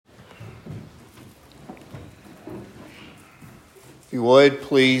If you would,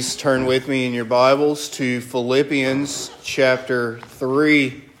 please turn with me in your Bibles to Philippians chapter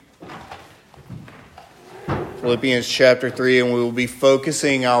 3. Philippians chapter 3, and we will be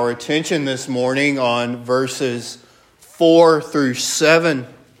focusing our attention this morning on verses 4 through 7.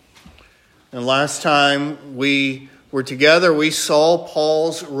 And last time we were together, we saw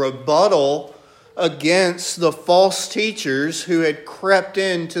Paul's rebuttal against the false teachers who had crept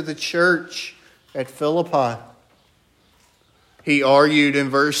into the church at Philippi. He argued in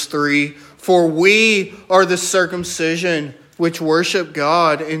verse 3, "For we are the circumcision which worship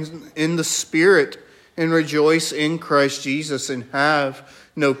God in the Spirit and rejoice in Christ Jesus and have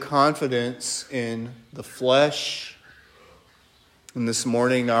no confidence in the flesh." And this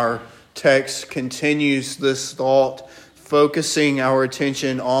morning our text continues this thought, focusing our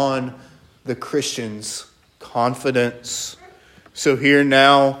attention on the Christian's confidence. So hear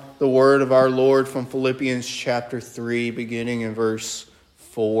now the word of our Lord from Philippians chapter 3, beginning in verse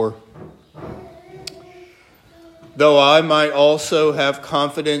 4. "Though I might also have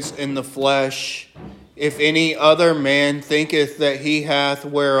confidence in the flesh, if any other man thinketh that he hath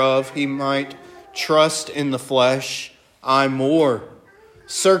whereof he might trust in the flesh, I more,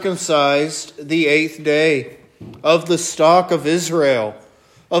 circumcised the 8th day, of the stock of Israel,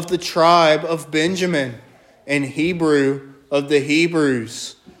 of the tribe of Benjamin, and Hebrew of the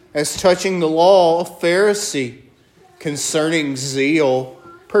Hebrews, as touching the law, a Pharisee, concerning zeal,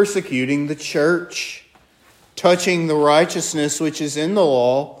 persecuting the church, touching the righteousness which is in the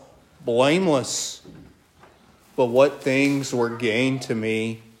law, blameless. But what things were gain to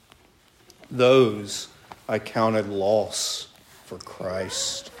me, those I counted loss for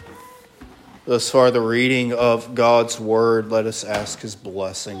Christ." Thus far the reading of God's word. Let us ask his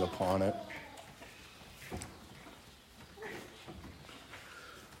blessing upon it.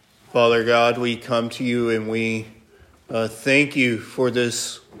 Father God, we come to you and we thank you for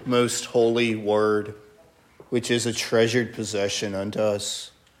this most holy word, which is a treasured possession unto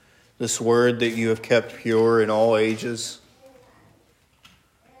us. This word that you have kept pure in all ages,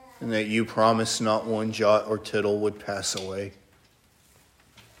 and that you promised not one jot or tittle would pass away.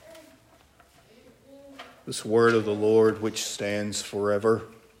 This word of the Lord which stands forever,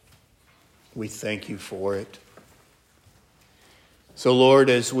 we thank you for it. So Lord,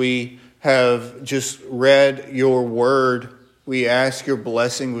 as we have just read your word, we ask your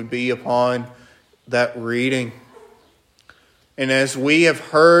blessing would be upon that reading. And as we have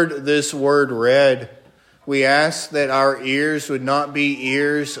heard this word read, we ask that our ears would not be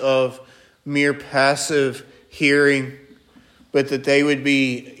ears of mere passive hearing, but that they would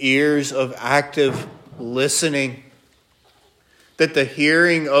be ears of active listening. That the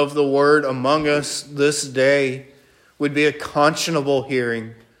hearing of the word among us this day would be a conscionable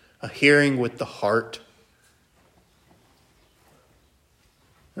hearing, a hearing with the heart.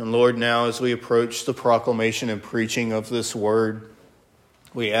 And Lord, now as we approach the proclamation and preaching of this word,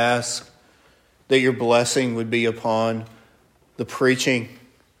 we ask that your blessing would be upon the preaching,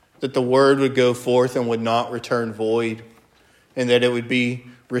 that the word would go forth and would not return void, and that it would be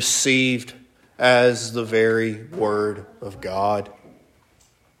received as the very word of God.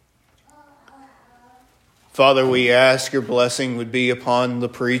 Father, we ask your blessing would be upon the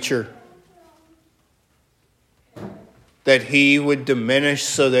preacher, that he would diminish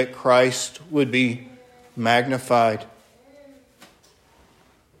so that Christ would be magnified.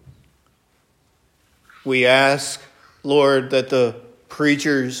 We ask, Lord, that the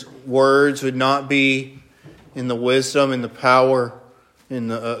preacher's words would not be in the wisdom and the power and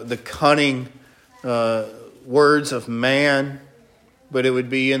the cunning words of man, but it would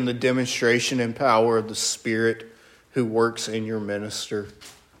be in the demonstration and power of the Spirit who works in your minister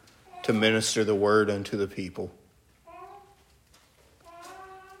to minister the word unto the people.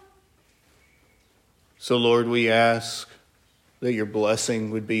 So, Lord, we ask that your blessing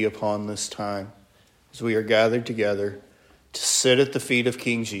would be upon this time as we are gathered together to sit at the feet of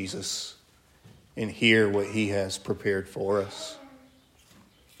King Jesus and hear what he has prepared for us.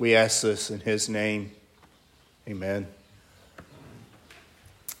 We ask this in his name. Amen.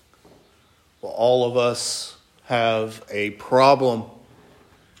 Well, all of us have a problem.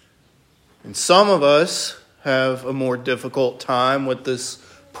 And some of us have a more difficult time with this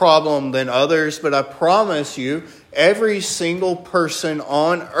problem than others. But I promise you, every single person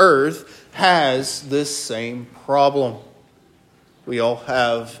on earth has this same problem. We all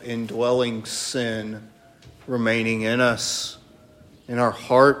have indwelling sin remaining in us, in our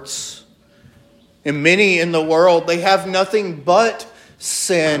hearts. And many in the world, they have nothing but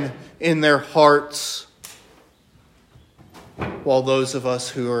sin in their hearts. While those of us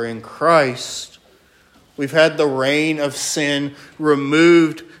who are in Christ, We've had the reign of sin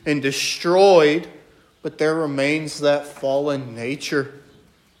removed and destroyed, but there remains that fallen nature,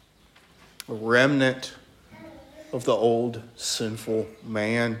 a remnant of the old sinful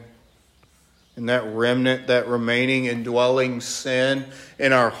man. And that remnant, that remaining indwelling sin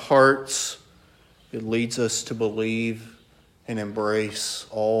in our hearts, it leads us to believe and embrace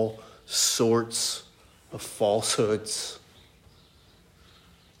all sorts of falsehoods.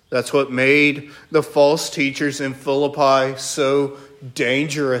 That's what made the false teachers in Philippi so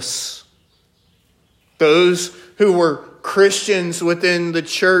dangerous. Those who were Christians within the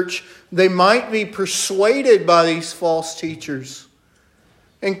church, they might be persuaded by these false teachers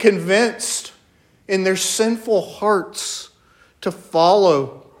and convinced in their sinful hearts to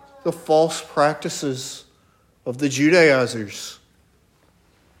follow the false practices of the Judaizers.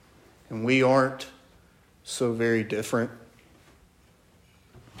 And we aren't so very different.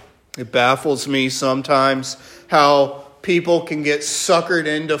 It baffles me sometimes how people can get suckered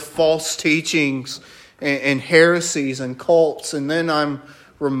into false teachings and heresies and cults, and then I'm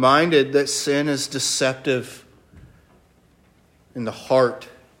reminded that sin is deceptive and the heart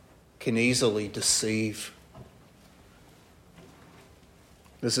can easily deceive.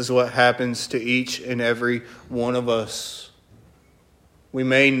 This is what happens to each and every one of us. We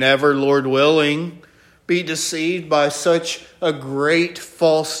may never, Lord willing, be deceived by such a great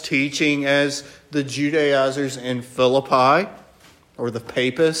false teaching as the Judaizers in Philippi, or the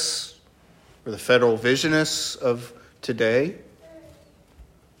Papists, or the Federal Visionists of today.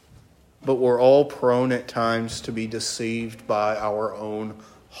 But we're all prone at times to be deceived by our own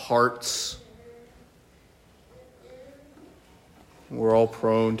hearts. We're all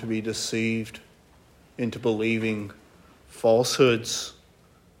prone to be deceived into believing falsehoods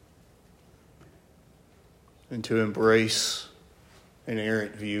and to embrace an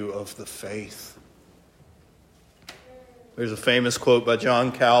errant view of the faith. There's a famous quote by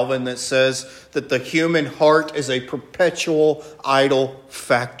John Calvin that says that the human heart is a perpetual idol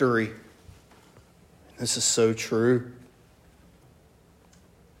factory. This is so true.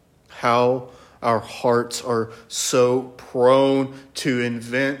 How our hearts are so prone to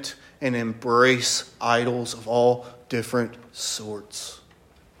invent and embrace idols of all different sorts.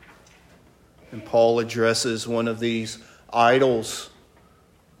 And Paul addresses one of these idols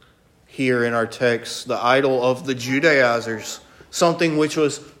here in our text, the idol of the Judaizers, something which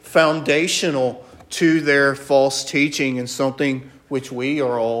was foundational to their false teaching and something which we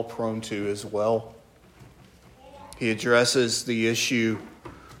are all prone to as well. He addresses the issue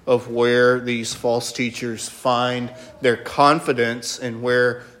of where these false teachers find their confidence and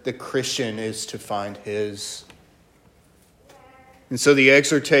where the Christian is to find his. And so the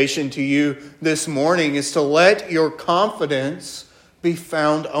exhortation to you this morning is to let your confidence be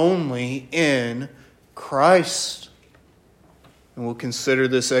found only in Christ. And we'll consider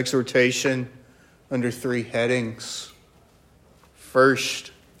this exhortation under 3 headings.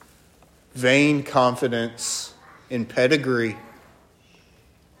 First, vain confidence in pedigree.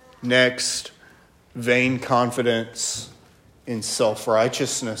 Next, vain confidence in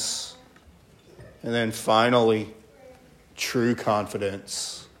self-righteousness. And then finally, true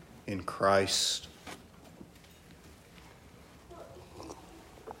confidence in Christ.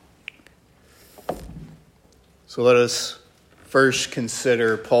 So let us first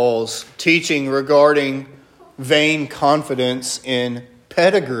consider Paul's teaching regarding vain confidence in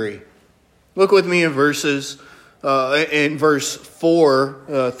pedigree. Look with me in verse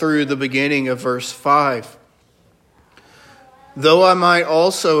 4 through the beginning of verse 5. Though I might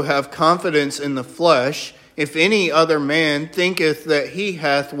also have confidence in the flesh, if any other man thinketh that he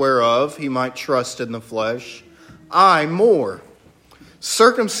hath whereof he might trust in the flesh, I more,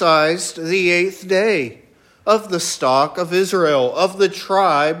 circumcised the 8th day, of the stock of Israel, of the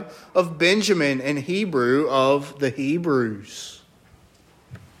tribe of Benjamin, and Hebrew of the Hebrews.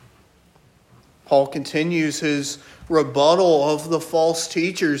 Paul continues his rebuttal of the false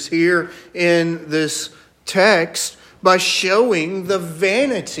teachers here in this text by showing the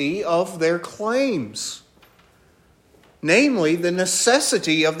vanity of their claims. Namely, the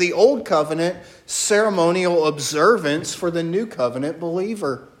necessity of the Old Covenant ceremonial observance for the New Covenant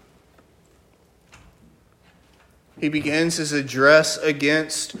believer. He begins his address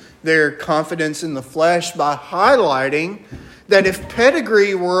against their confidence in the flesh by highlighting that if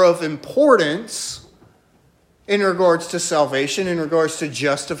pedigree were of importance in regards to salvation, in regards to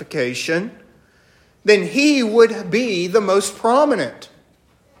justification, then he would be the most prominent.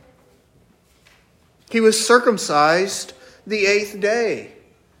 He was circumcised the 8th day.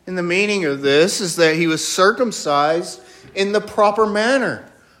 And the meaning of this is that he was circumcised in the proper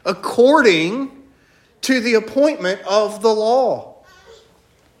manner, according to the appointment of the law.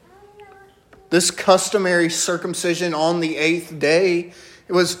 This customary circumcision on the 8th day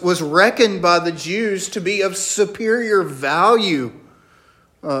was reckoned by the Jews to be of superior value,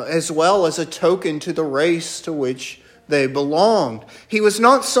 as well as a token to the race to which they belonged. He was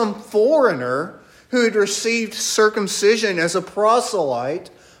not some foreigner who had received circumcision as a proselyte,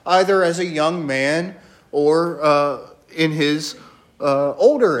 either as a young man or in his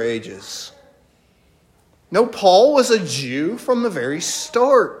older ages. No, Paul was a Jew from the very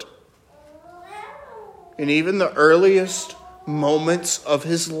start. And even the earliest moments of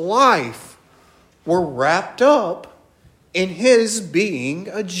his life were wrapped up in his being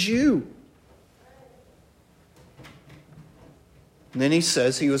a Jew. And then he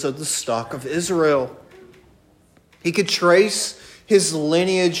says he was of the stock of Israel. He could trace his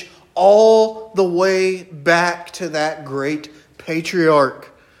lineage all the way back to that great patriarch,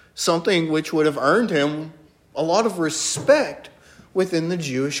 something which would have earned him a lot of respect within the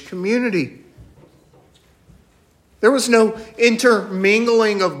Jewish community. There was no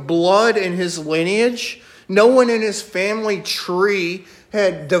intermingling of blood in his lineage. No one in his family tree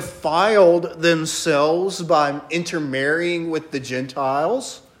had defiled themselves by intermarrying with the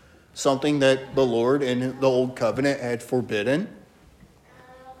Gentiles, something that the Lord in the Old Covenant had forbidden.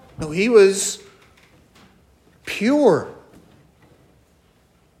 No, he was pure.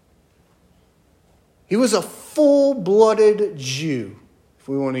 He was a full-blooded Jew, if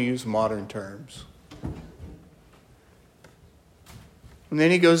we want to use modern terms. And then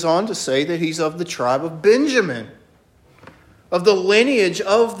he goes on to say that he's of the tribe of Benjamin, of the lineage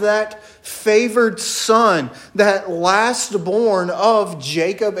of that favored son, that last born of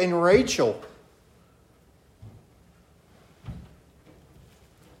Jacob and Rachel.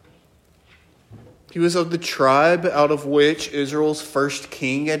 He was of the tribe out of which Israel's first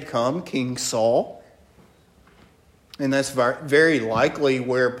king had come, King Saul. And that's very likely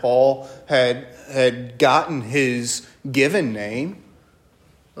where Paul had gotten his given name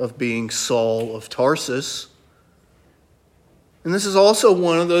of being Saul of Tarsus. And this is also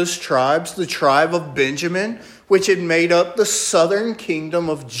one of those tribes, the tribe of Benjamin, which had made up the southern kingdom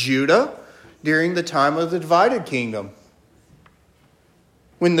of Judah during the time of the divided kingdom.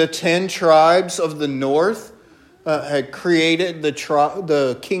 When the 10 tribes of the north had created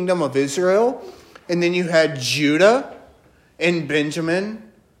the kingdom of Israel, and then you had Judah and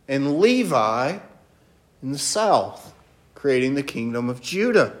Benjamin and Levi in the south, creating the kingdom of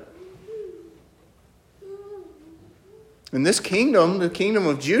Judah. And this kingdom, the kingdom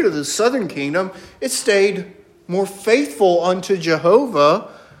of Judah, the southern kingdom, it stayed more faithful unto Jehovah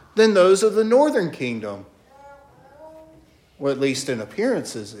than those of the northern kingdom. Or at least in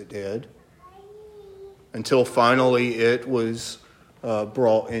appearances it did. Until finally it was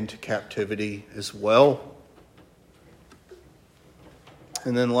brought into captivity as well.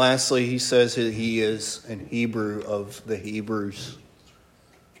 And then lastly, he says that he is an Hebrew of the Hebrews.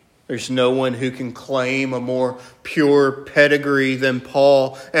 There's no one who can claim a more pure pedigree than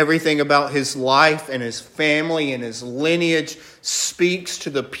Paul. Everything about his life and his family and his lineage speaks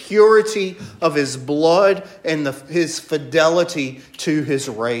to the purity of his blood and his fidelity to his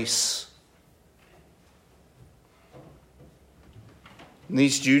race. And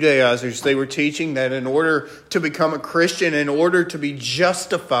these Judaizers, they were teaching that in order to become a Christian, in order to be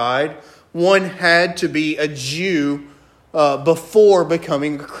justified, one had to be a Jew before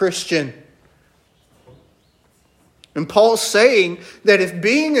becoming a Christian. And Paul's saying that if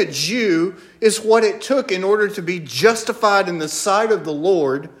being a Jew is what it took in order to be justified in the sight of the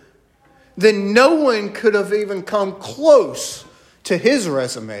Lord, then no one could have even come close to his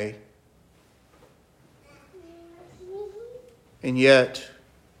resume. And yet,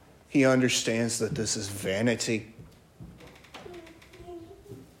 he understands that this is vanity.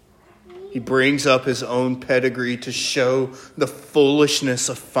 He brings up his own pedigree to show the foolishness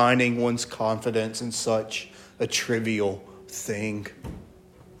of finding one's confidence in such a trivial thing.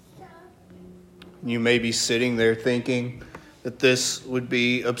 You may be sitting there thinking that this would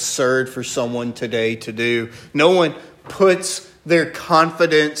be absurd for someone today to do. No one puts their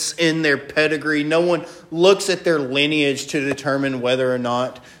confidence in their pedigree. No one looks at their lineage to determine whether or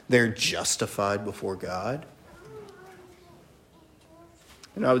not they're justified before God.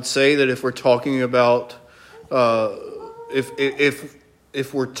 And I would say that if we're talking about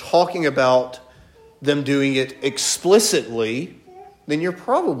if we're talking about them doing it explicitly, then you're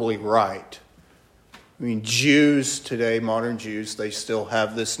probably right. I mean, Jews today, modern Jews, they still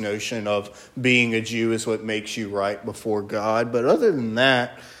have this notion of being a Jew is what makes you right before God. But other than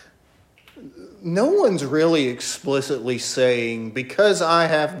that, no one's really explicitly saying, because I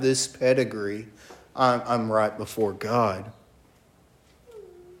have this pedigree, I'm right before God.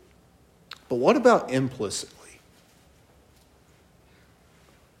 But what about implicitly?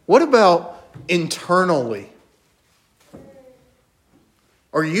 What about internally?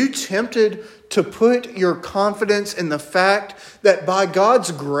 Are you tempted to put your confidence in the fact that by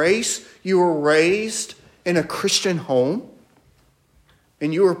God's grace you were raised in a Christian home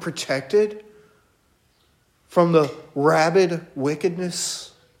and you were protected from the rabid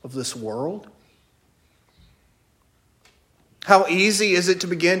wickedness of this world? How easy is it to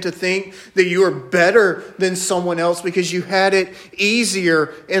begin to think that you are better than someone else because you had it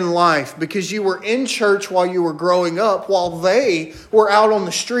easier in life, because you were in church while you were growing up, while they were out on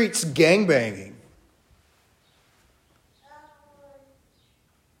the streets gangbanging?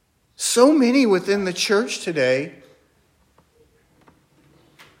 So many within the church today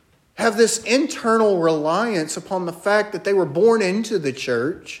have this internal reliance upon the fact that they were born into the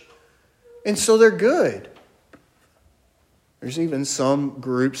church, and so they're good. There's even some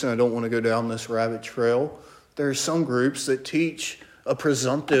groups, and I don't want to go down this rabbit trail, there are some groups that teach a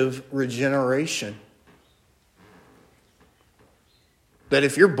presumptive regeneration. That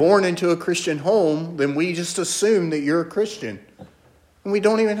if you're born into a Christian home, then we just assume that you're a Christian. And we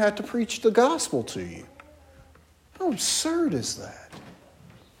don't even have to preach the gospel to you. How absurd is that?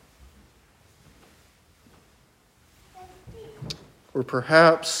 Or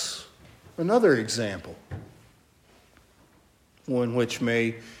perhaps another example, one which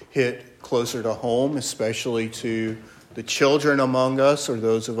may hit closer to home, especially to the children among us or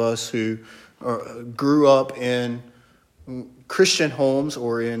those of us who grew up in Christian homes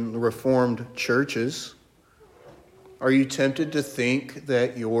or in Reformed churches. Are you tempted to think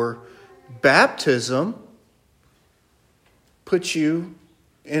that your baptism puts you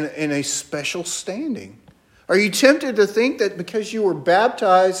in a special standing? Are you tempted to think that because you were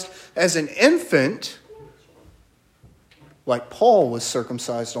baptized as an infant, like Paul was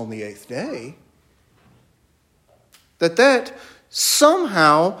circumcised on the 8th day, that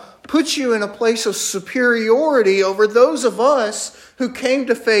somehow puts you in a place of superiority over those of us who came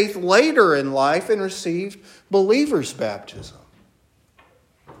to faith later in life and received believer's baptism?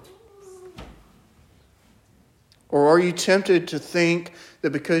 Or are you tempted to think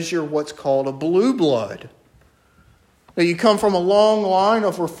that because you're what's called a blue blood, that you come from a long line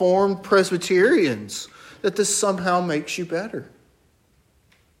of Reformed Presbyterians, that this somehow makes you better?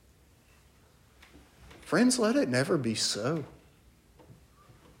 Friends, let it never be so.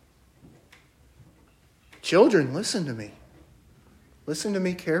 Children, listen to me. Listen to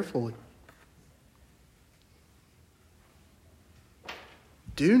me carefully.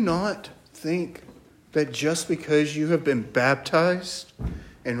 Do not think that just because you have been baptized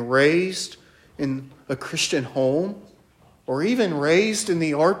and raised in a Christian home, or even raised in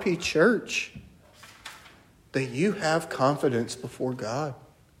the RP church, that you have confidence before God.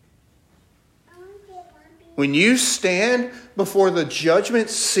 When you stand before the judgment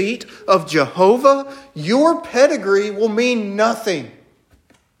seat of Jehovah, your pedigree will mean nothing.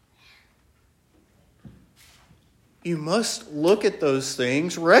 You must look at those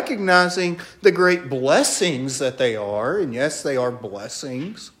things, recognizing the great blessings that they are, and yes, they are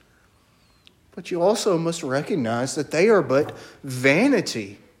blessings, but you also must recognize that they are but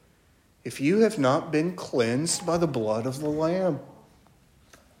vanity if you have not been cleansed by the blood of the Lamb.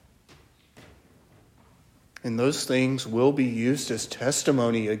 And those things will be used as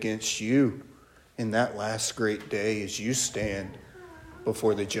testimony against you in that last great day as you stand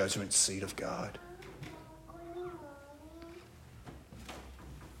before the judgment seat of God.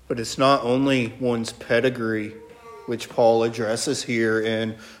 But it's not only one's pedigree which Paul addresses here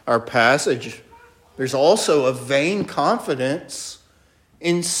in our passage. There's also a vain confidence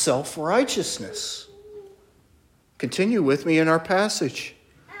in self-righteousness. Continue with me in our passage.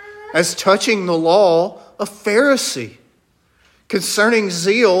 As touching the law, a Pharisee. Concerning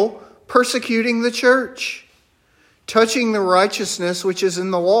zeal, persecuting the church. Touching the righteousness which is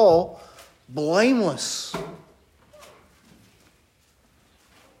in the law, blameless.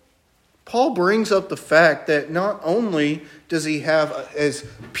 Paul brings up the fact that not only does he have as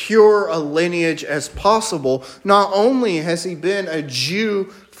pure a lineage as possible, not only has he been a Jew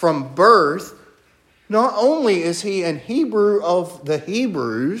from birth, not only is he an Hebrew of the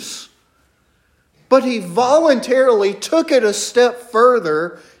Hebrews, but he voluntarily took it a step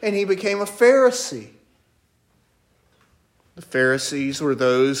further and he became a Pharisee. The Pharisees were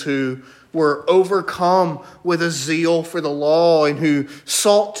those who were overcome with a zeal for the law and who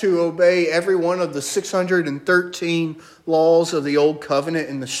sought to obey every one of the 613 laws of the Old Covenant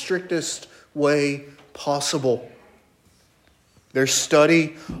in the strictest way possible. Their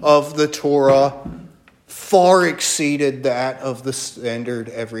study of the Torah far exceeded that of the standard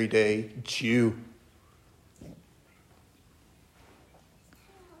everyday Jew.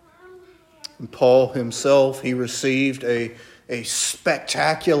 And Paul himself, he received a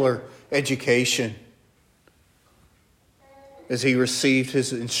spectacular education as he received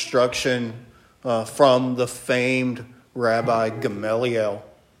his instruction from the famed Rabbi Gamaliel.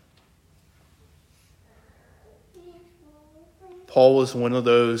 Paul was one of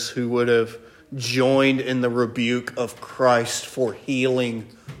those who would have joined in the rebuke of Christ for healing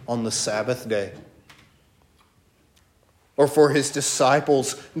on the Sabbath day, or for his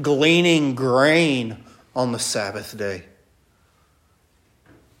disciples gleaning grain on the Sabbath day.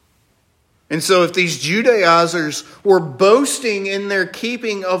 And so if these Judaizers were boasting in their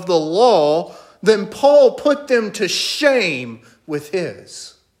keeping of the law, then Paul put them to shame with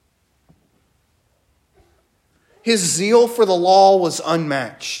his. His zeal for the law was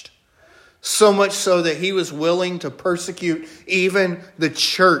unmatched, so much so that he was willing to persecute even the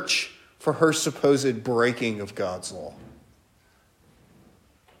church for her supposed breaking of God's law.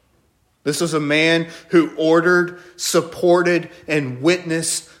 This was a man who ordered, supported, and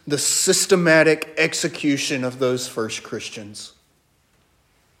witnessed the systematic execution of those first Christians.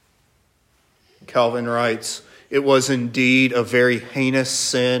 Calvin writes, "It was indeed a very heinous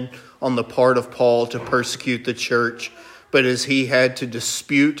sin on the part of Paul to persecute the church, but as he had to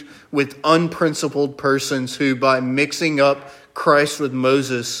dispute with unprincipled persons who, by mixing up Christ with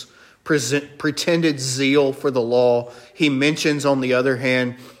Moses, pretended zeal for the law, he mentions, on the other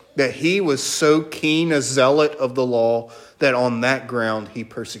hand, that he was so keen a zealot of the law that on that ground he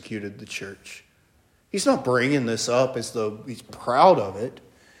persecuted the church." He's not bringing this up as though he's proud of it.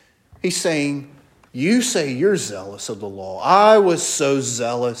 He's saying, you say you're zealous of the law. I was so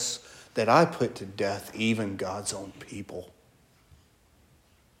zealous that I put to death even God's own people.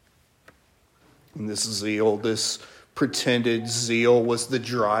 And this zeal, this pretended zeal, was the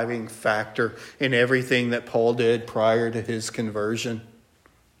driving factor in everything that Paul did prior to his conversion.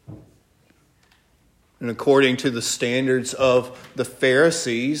 And according to the standards of the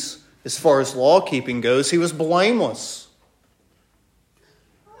Pharisees, as far as law keeping goes, he was blameless.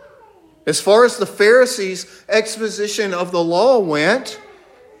 As far as the Pharisees' exposition of the law went,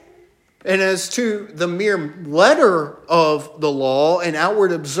 and as to the mere letter of the law and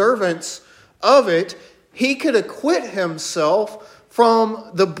outward observance of it, he could acquit himself from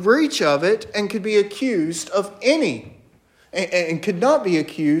the breach of it and could be accused of any, and could not be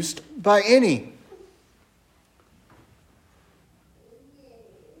accused by any.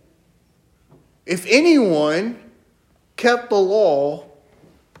 If anyone kept the law,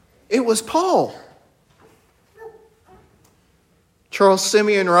 it was Paul. Charles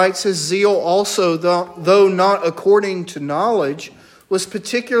Simeon writes, his zeal also, though not according to knowledge, was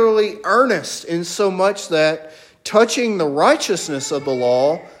particularly earnest, in so much that, touching the righteousness of the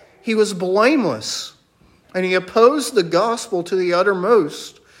law, he was blameless. And he opposed the gospel to the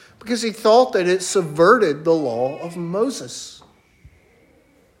uttermost, because he thought that it subverted the law of Moses.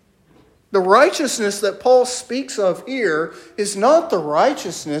 The righteousness that Paul speaks of here is not the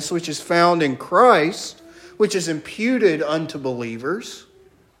righteousness which is found in Christ, which is imputed unto believers,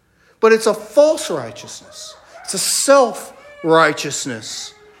 but it's a false righteousness. It's a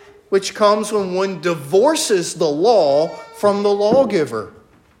self-righteousness, which comes when one divorces the law from the lawgiver.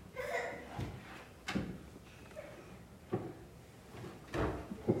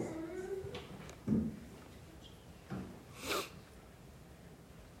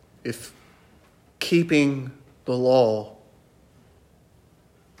 If keeping the law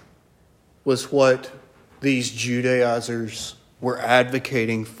was what these Judaizers were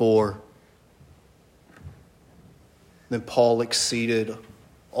advocating for, then Paul exceeded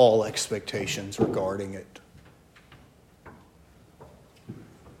all expectations regarding it.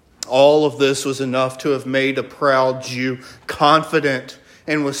 All of this was enough to have made a proud Jew confident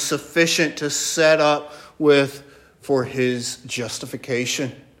and was sufficient to set up with for his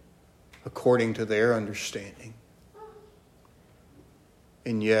justification according to their understanding.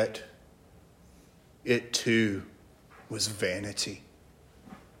 And yet, it too was vanity.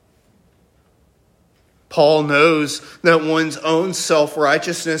 Paul knows that one's own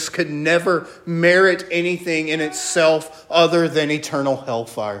self-righteousness could never merit anything in itself other than eternal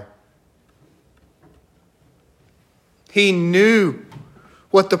hellfire. He knew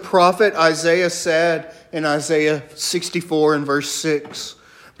what the prophet Isaiah said in Isaiah 64 and verse 6.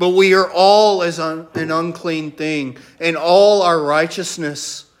 But we are all as an unclean thing, and all our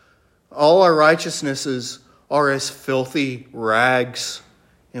righteousnesses are as filthy rags,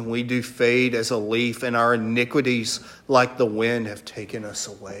 and we do fade as a leaf, and our iniquities like the wind have taken us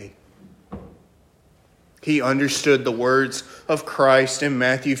away. He understood the words of Christ in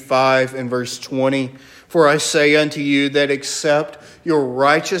Matthew 5 and verse 20. For I say unto you that except your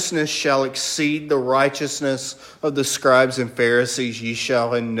righteousness shall exceed the righteousness of the scribes and Pharisees, ye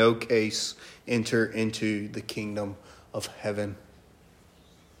shall in no case enter into the kingdom of heaven.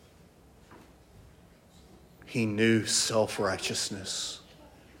 He knew self-righteousness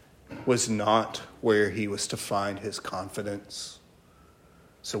was not where he was to find his confidence.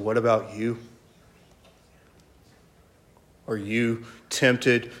 So what about you? Are you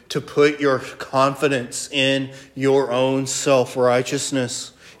tempted to put your confidence in your own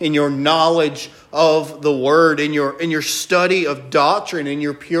self-righteousness, in your knowledge of the Word, in your study of doctrine, in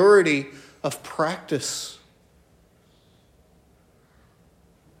your purity of practice?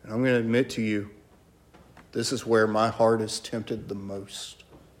 And I'm going to admit to you, this is where my heart is tempted the most.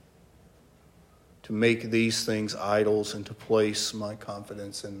 To make these things idols and to place my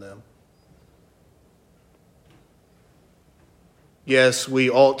confidence in them. Yes, we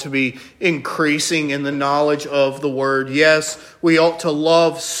ought to be increasing in the knowledge of the Word. Yes, we ought to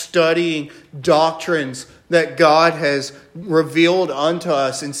love studying doctrines that God has revealed unto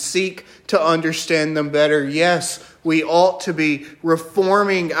us and seek to understand them better. Yes, we ought to be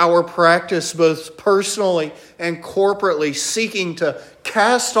reforming our practice both personally and corporately, seeking to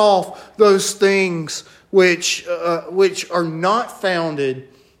cast off those things which are not founded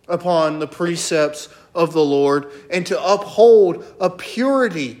upon the precepts of the Lord, and to uphold a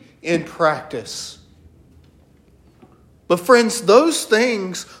purity in practice. But friends, those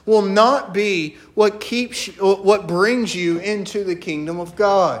things will not be what brings you into the kingdom of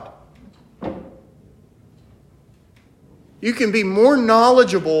God. You can be more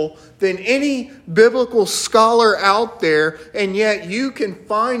knowledgeable than any biblical scholar out there, and yet you can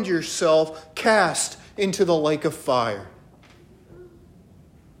find yourself cast into the lake of fire.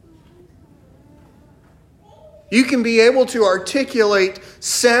 You can be able to articulate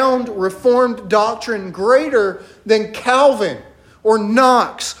sound Reformed doctrine greater than Calvin or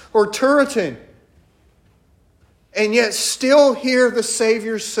Knox or Turretin, and yet still hear the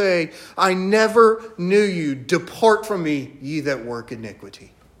Savior say, I never knew you. Depart from me, ye that work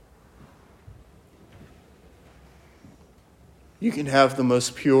iniquity. You can have the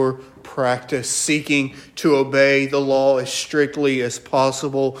most pure practice, seeking to obey the law as strictly as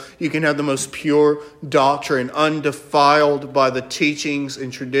possible. You can have the most pure doctrine, undefiled by the teachings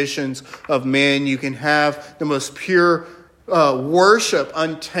and traditions of men. You can have the most pure worship,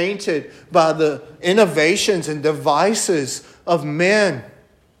 untainted by the innovations and devices of men.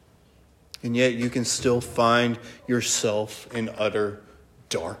 And yet you can still find yourself in utter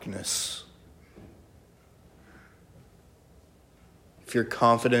darkness. If your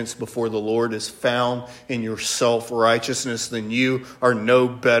confidence before the Lord is found in your self-righteousness, then you are no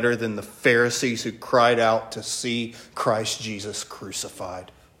better than the Pharisees who cried out to see Christ Jesus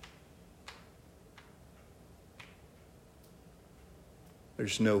crucified.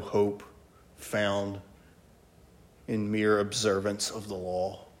 There's no hope found in mere observance of the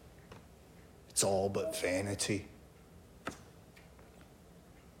law. It's all but vanity.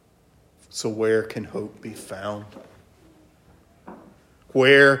 So where can hope be found?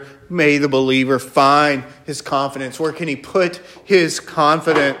 Where may the believer find his confidence? Where can he put his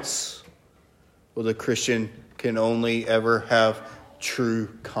confidence? Well, the Christian can only ever have true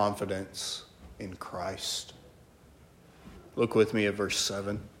confidence in Christ. Look with me at verse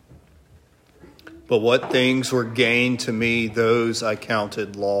 7. But what things were gained to me, those I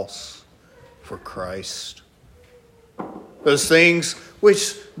counted loss for Christ. Those things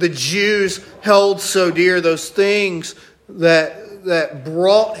which the Jews held so dear, those things that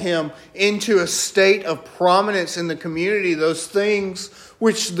brought him into a state of prominence in the community, those things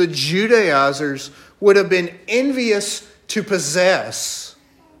which the Judaizers would have been envious to possess,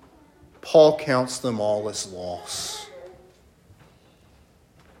 Paul counts them all as loss.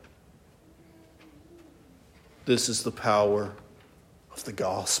 This is the power of the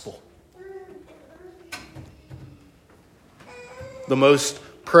gospel. The most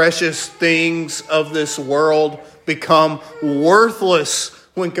precious things of this world become worthless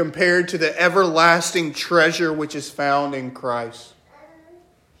when compared to the everlasting treasure which is found in Christ.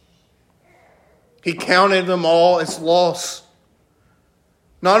 He counted them all as loss.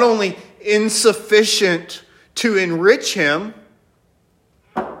 Not only insufficient to enrich him,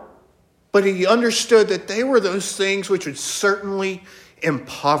 but he understood that they were those things which would certainly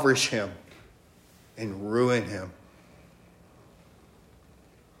impoverish him and ruin him.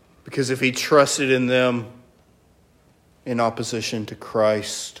 Because if he trusted in them in opposition to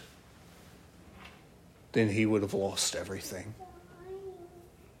Christ, then he would have lost everything.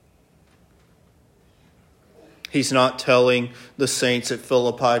 He's not telling the saints at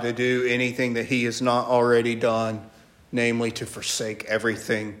Philippi to do anything that he has not already done, namely to forsake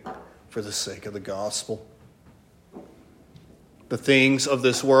everything for the sake of the gospel. The things of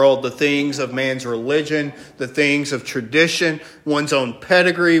this world, the things of man's religion, the things of tradition, one's own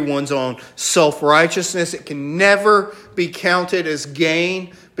pedigree, one's own self-righteousness, it can never be counted as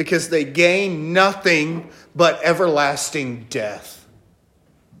gain because they gain nothing but everlasting death.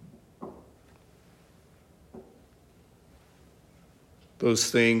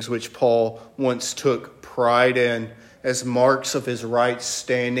 Those things which Paul once took pride in as marks of his right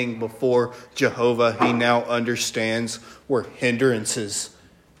standing before Jehovah, he now understands were hindrances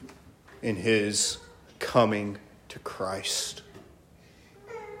in his coming to Christ.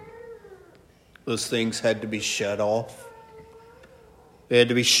 Those things had to be shed off. They had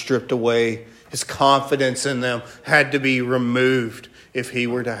to be stripped away. His confidence in them had to be removed if he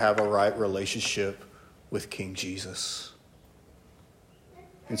were to have a right relationship with King Jesus.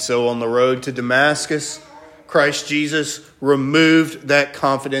 And so on the road to Damascus, Christ Jesus removed that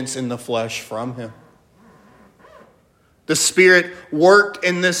confidence in the flesh from him. The Spirit worked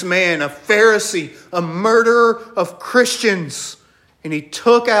in this man, a Pharisee, a murderer of Christians, and he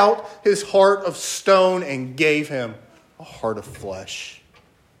took out his heart of stone and gave him a heart of flesh.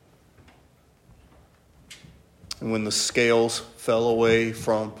 And when the scales fell away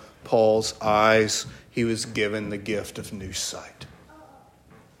from Paul's eyes, he was given the gift of new sight.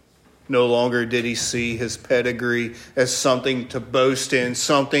 No longer did he see his pedigree as something to boast in,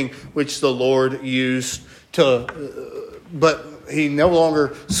 something which the Lord used but he no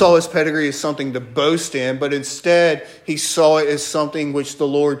longer saw his pedigree as something to boast in, but instead he saw it as something which the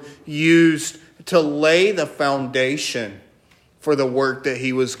Lord used to lay the foundation for the work that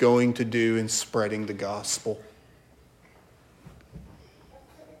he was going to do in spreading the gospel.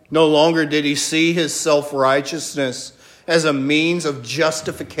 No longer did he see his self-righteousness as a means of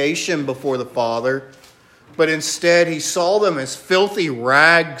justification before the Father, but instead he saw them as filthy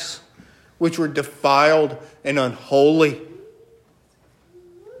rags which were defiled and unholy.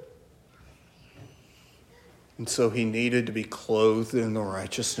 And so he needed to be clothed in the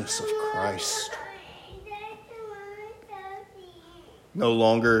righteousness of Christ. No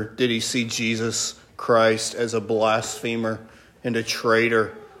longer did he see Jesus Christ as a blasphemer and a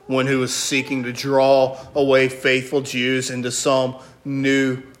traitor, one who was seeking to draw away faithful Jews into some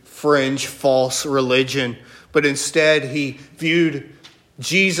new fringe false religion. But instead he viewed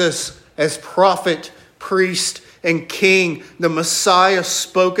Jesus as prophet, priest, and king, the Messiah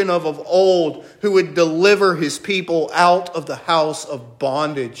spoken of old, who would deliver his people out of the house of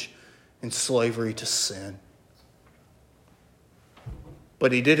bondage and slavery to sin.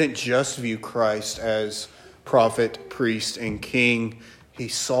 But he didn't just view Christ as prophet, priest, and king. He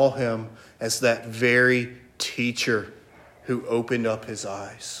saw him as that very teacher who opened up his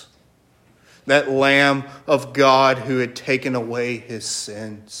eyes. That Lamb of God who had taken away his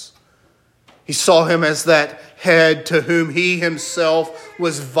sins. He saw him as that head to whom he himself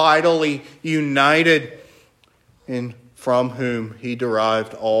was vitally united and from whom he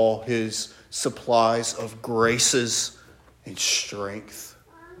derived all his supplies of graces and strength.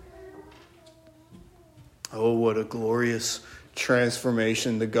 Oh, what a glorious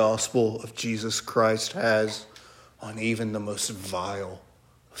transformation the gospel of Jesus Christ has on even the most vile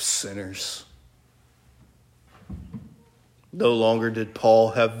of sinners. No longer did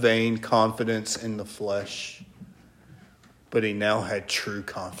Paul have vain confidence in the flesh, but he now had true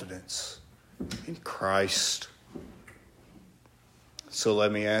confidence in Christ. So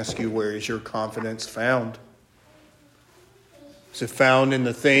let me ask you, where is your confidence found? Is it found in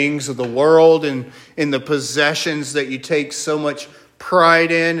the things of the world and in the possessions that you take so much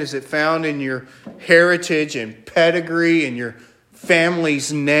pride in? Is it found in your heritage and pedigree and your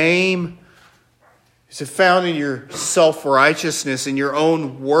family's name? Is it found in your self-righteousness and your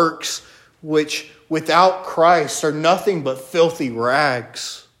own works, which without Christ are nothing but filthy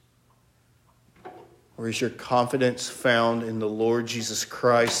rags? Or is your confidence found in the Lord Jesus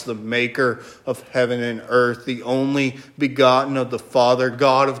Christ, the maker of heaven and earth, the only begotten of the Father,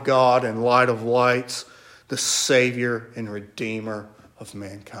 God of God and light of lights, the Savior and Redeemer of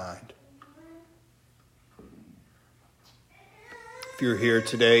mankind? If you're here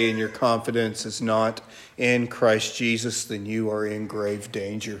today and your confidence is not in Christ Jesus, then you are in grave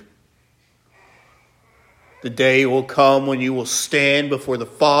danger. The day will come when you will stand before the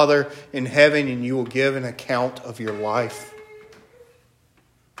Father in heaven and you will give an account of your life.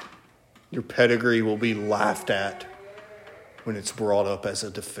 Your pedigree will be laughed at when it's brought up as a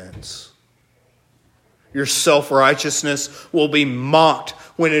defense. Your self-righteousness will be mocked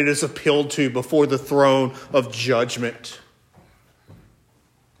when it is appealed to before the throne of judgment.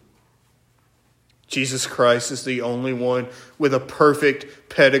 Jesus Christ is the only one with a perfect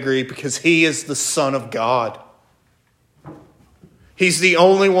pedigree because he is the Son of God. He's the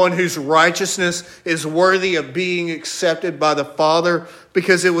only one whose righteousness is worthy of being accepted by the Father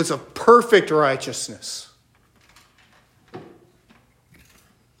because it was a perfect righteousness.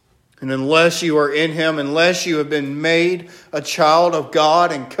 And unless you are in him, unless you have been made a child of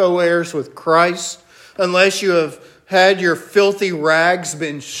God and co-heirs with Christ, unless you have had your filthy rags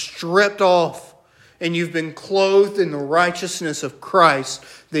been stripped off and you've been clothed in the righteousness of Christ,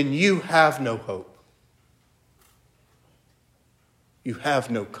 then you have no hope. You have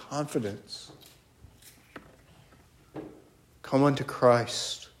no confidence. Come unto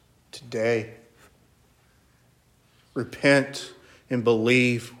Christ today. Repent and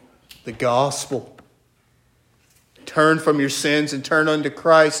believe the gospel. Turn from your sins and turn unto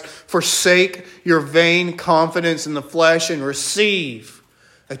Christ. Forsake your vain confidence in the flesh and receive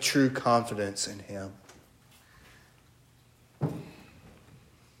a true confidence in him.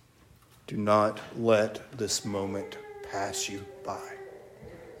 Do not let this moment pass you by.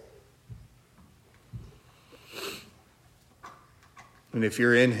 And if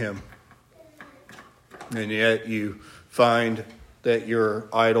you're in him, and yet you find that your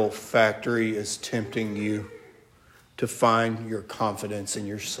idol factory is tempting you to find your confidence in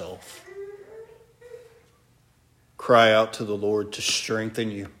yourself, cry out to the Lord to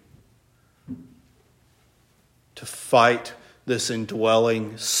strengthen you, to fight this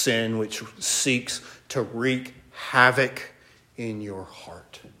indwelling sin which seeks to wreak havoc in your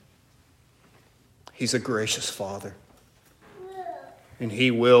heart. He's a gracious Father. And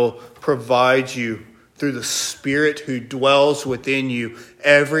he will provide you through the Spirit who dwells within you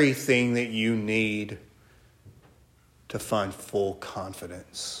everything that you need to find full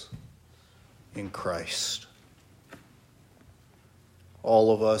confidence in Christ.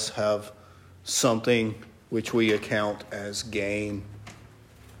 All of us have something which we account as gain.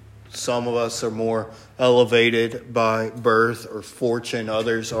 Some of us are more elevated by birth or fortune.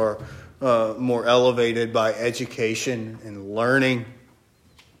 Others are more elevated by education and learning.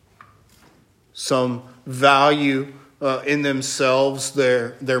 Some value in themselves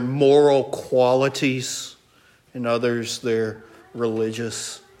their moral qualities, and others their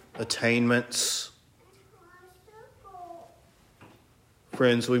religious attainments.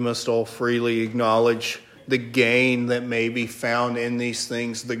 Friends, we must all freely acknowledge the gain that may be found in these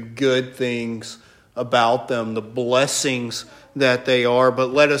things, the good things about them, the blessings that they are.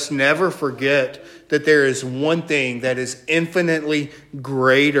 But let us never forget that there is one thing that is infinitely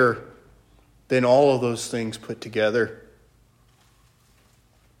greater than all of those things put together.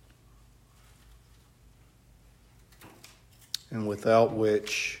 And without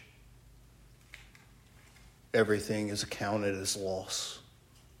which everything is accounted as loss.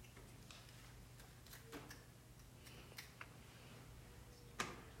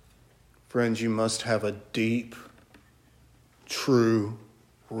 Friends, you must have a deep, true,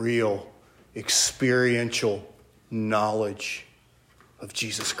 real, experiential knowledge of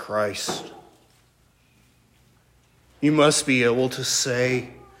Jesus Christ. You must be able to say,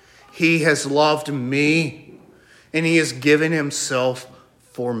 he has loved me and he has given himself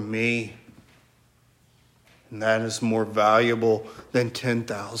for me. And that is more valuable than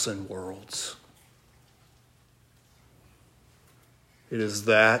 10,000 worlds. It is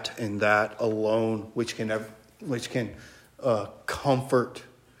that and that alone which can comfort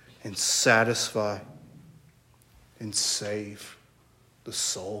and satisfy and save the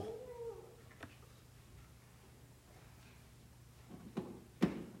soul.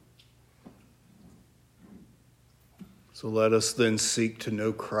 So let us then seek to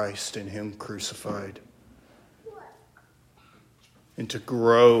know Christ and him crucified, and to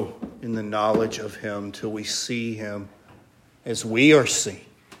grow in the knowledge of him till we see him as we are seen,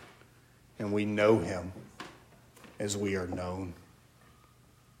 and we know him as we are known.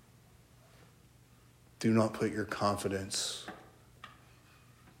 Do not put your confidence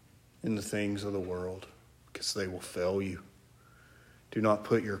in the things of the world, because they will fail you. Do not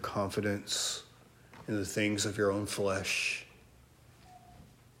put your confidence in the things of your own flesh,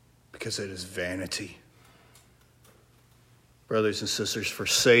 because it is vanity. Brothers and sisters,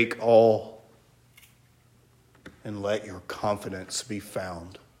 forsake all and let your confidence be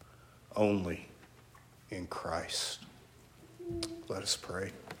found only in Christ. Let us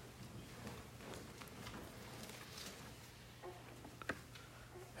pray.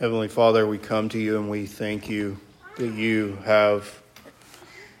 Heavenly Father, we come to you and we thank you that you have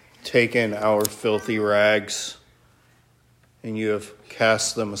taken our filthy rags and you have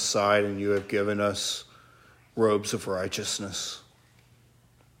cast them aside, and you have given us robes of righteousness.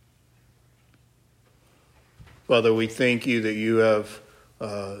 Father, we thank you that you have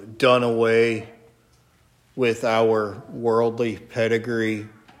done away with our worldly pedigree,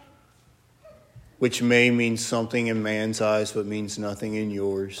 which may mean something in man's eyes but means nothing in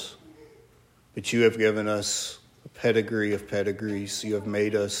yours. But you have given us a pedigree of pedigrees. You have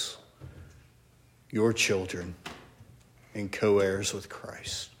made us your children and co-heirs with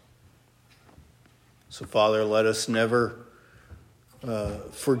Christ. So, Father, let us never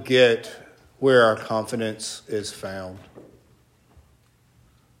forget where our confidence is found.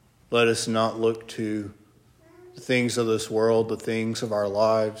 Let us not look to the things of this world, the things of our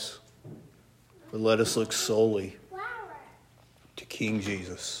lives, but let us look solely to King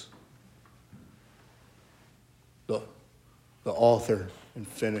Jesus, the author and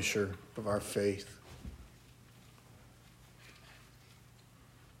finisher of our faith.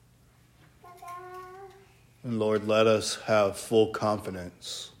 And Lord, let us have full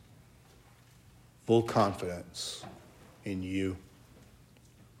confidence in you.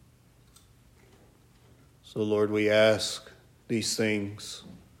 So, Lord, we ask these things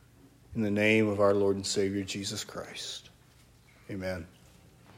in the name of our Lord and Savior, Jesus Christ. Amen.